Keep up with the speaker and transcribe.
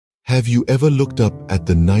Have you ever looked up at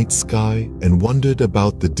the night sky and wondered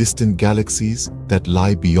about the distant galaxies that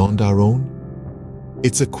lie beyond our own?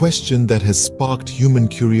 It's a question that has sparked human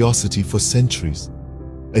curiosity for centuries,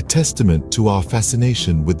 a testament to our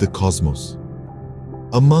fascination with the cosmos.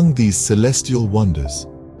 Among these celestial wonders,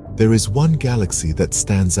 there is one galaxy that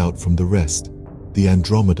stands out from the rest, the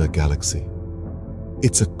Andromeda galaxy.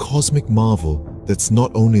 It's a cosmic marvel that's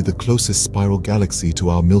not only the closest spiral galaxy to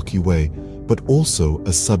our Milky Way, but also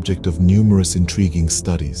a subject of numerous intriguing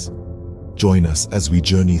studies. Join us as we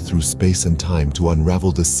journey through space and time to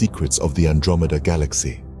unravel the secrets of the Andromeda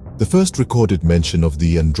galaxy. The first recorded mention of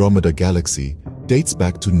the Andromeda galaxy dates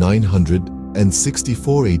back to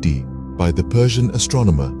 964 AD by the Persian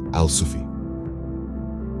astronomer Al-Sufi.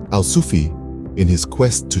 Al-Sufi, in his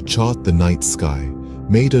quest to chart the night sky,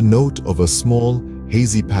 made a note of a small,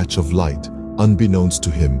 hazy patch of light. Unbeknownst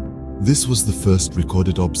to him, this was the first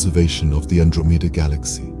recorded observation of the Andromeda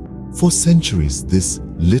galaxy. For centuries, this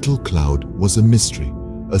little cloud was a mystery,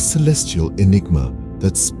 a celestial enigma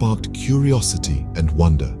that sparked curiosity and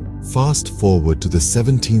wonder. Fast forward to the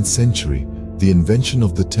 17th century, the invention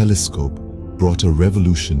of the telescope brought a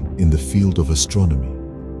revolution in the field of astronomy.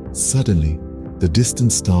 Suddenly, the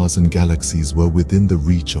distant stars and galaxies were within the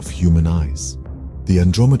reach of human eyes. The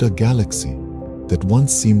Andromeda galaxy, that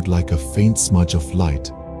once seemed like a faint smudge of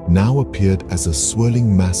light, now appeared as a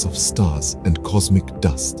swirling mass of stars and cosmic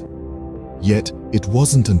dust. Yet, it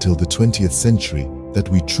wasn't until the 20th century that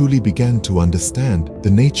we truly began to understand the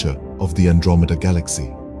nature of the Andromeda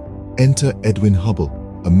galaxy. Enter Edwin Hubble,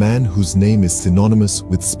 a man whose name is synonymous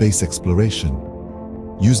with space exploration.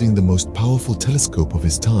 Using the most powerful telescope of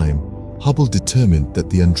his time, Hubble determined that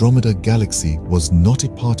the Andromeda galaxy was not a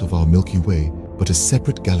part of our Milky Way, but a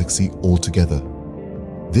separate galaxy altogether.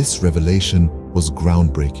 This revelation was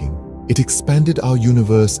groundbreaking. It expanded our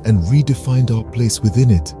universe and redefined our place within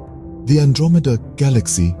it. The Andromeda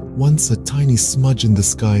galaxy, once a tiny smudge in the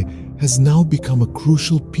sky, has now become a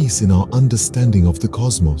crucial piece in our understanding of the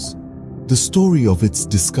cosmos. The story of its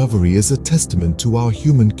discovery is a testament to our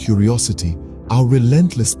human curiosity, our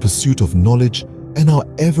relentless pursuit of knowledge, and our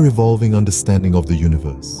ever-evolving understanding of the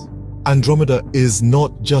universe. Andromeda is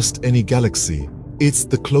not just any galaxy. It's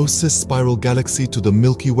the closest spiral galaxy to the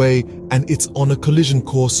Milky Way, and it's on a collision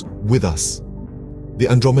course with us. The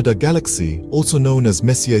Andromeda galaxy, also known as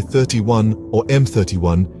Messier 31 or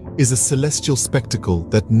M31, is a celestial spectacle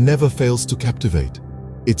that never fails to captivate.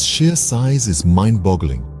 Its sheer size is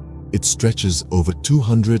mind-boggling. It stretches over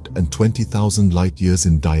 220,000 light-years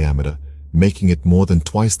in diameter, making it more than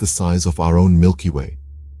twice the size of our own Milky Way.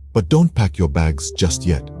 But don't pack your bags just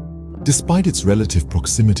yet. Despite its relative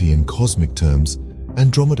proximity in cosmic terms,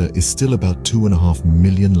 Andromeda is still about 2.5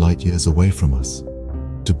 million light-years away from us.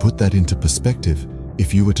 To put that into perspective,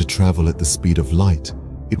 if you were to travel at the speed of light,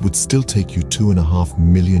 it would still take you 2.5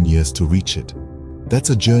 million years to reach it. That's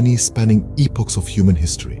a journey spanning epochs of human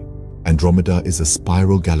history. Andromeda is a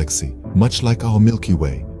spiral galaxy, much like our Milky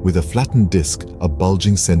Way, with a flattened disk, a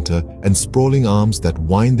bulging center, and sprawling arms that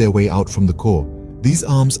wind their way out from the core. These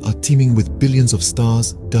arms are teeming with billions of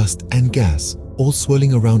stars, dust, and gas, all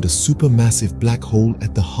swirling around a supermassive black hole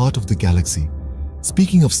at the heart of the galaxy.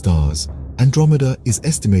 Speaking of stars, Andromeda is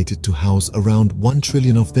estimated to house around 1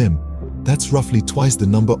 trillion of them. That's roughly twice the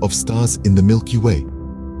number of stars in the Milky Way.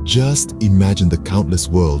 Just imagine the countless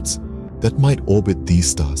worlds that might orbit these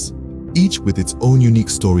stars, each with its own unique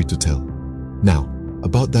story to tell. Now,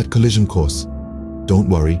 about that collision course. Don't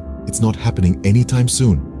worry, it's not happening anytime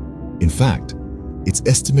soon. In fact, it's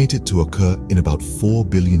estimated to occur in about 4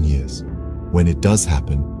 billion years. When it does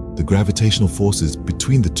happen, the gravitational forces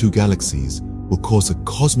between the two galaxies will cause a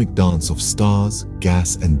cosmic dance of stars,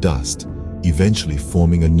 gas, and dust, eventually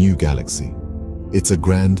forming a new galaxy. It's a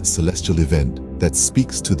grand celestial event that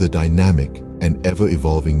speaks to the dynamic and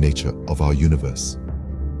ever-evolving nature of our universe.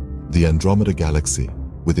 The Andromeda galaxy,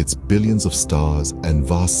 with its billions of stars and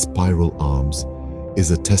vast spiral arms,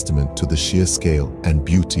 is a testament to the sheer scale and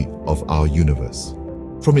beauty of our universe.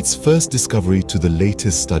 From its first discovery to the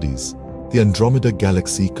latest studies, the Andromeda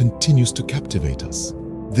galaxy continues to captivate us.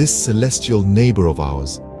 This celestial neighbor of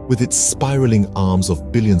ours, with its spiraling arms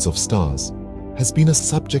of billions of stars, has been a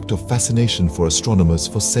subject of fascination for astronomers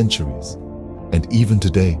for centuries. And even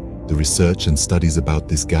today, the research and studies about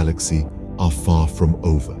this galaxy are far from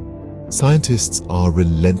over. Scientists are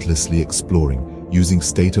relentlessly exploring using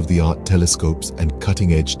state-of-the-art telescopes and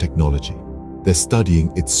cutting-edge technology. They're studying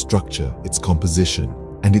its structure, its composition,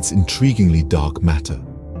 and its intriguingly dark matter.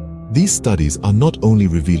 These studies are not only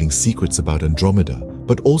revealing secrets about Andromeda,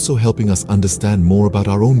 but also helping us understand more about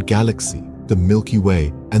our own galaxy, the Milky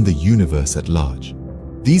Way, and the universe at large.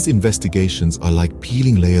 These investigations are like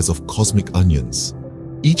peeling layers of cosmic onions.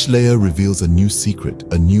 Each layer reveals a new secret,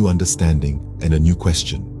 a new understanding, and a new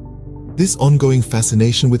question. This ongoing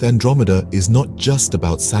fascination with Andromeda is not just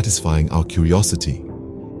about satisfying our curiosity.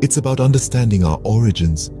 It's about understanding our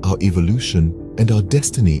origins, our evolution, and our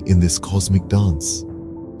destiny in this cosmic dance.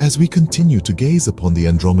 As we continue to gaze upon the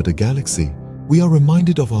Andromeda galaxy, we are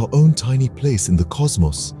reminded of our own tiny place in the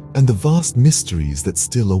cosmos and the vast mysteries that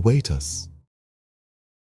still await us.